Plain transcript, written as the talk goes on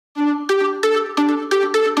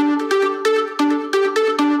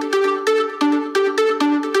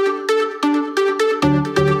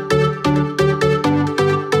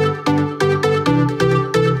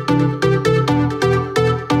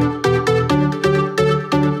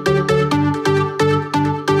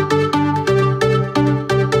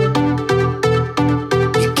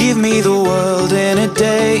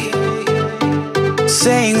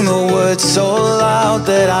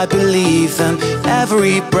breathe them.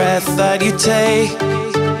 Every breath that you take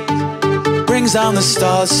brings down the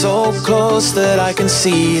stars so close that I can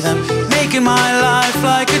see them. Making my life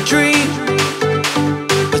like a dream,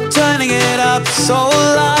 but turning it up so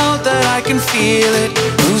loud that I can feel it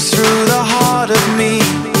moves through the heart of me.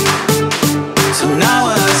 So now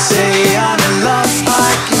when I say I'm in love,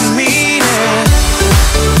 I can mean it.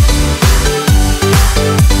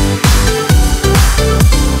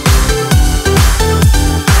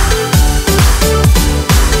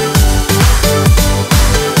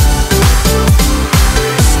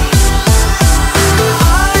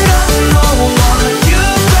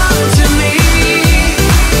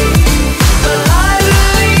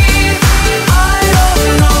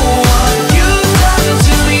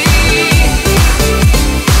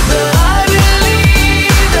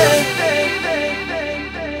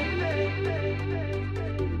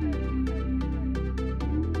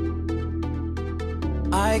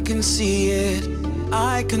 I can see it,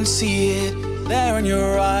 I can see it. There in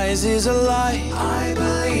your eyes is a light. I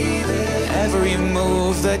believe it. Every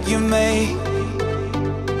move that you make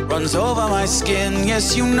runs over my skin.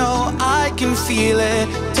 Yes, you know I can feel it.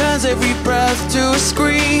 Turns every breath to a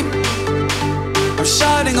scream. I'm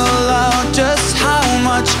shouting aloud just how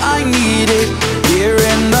much I need it here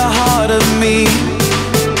in the heart of me.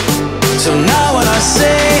 So now when I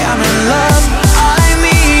say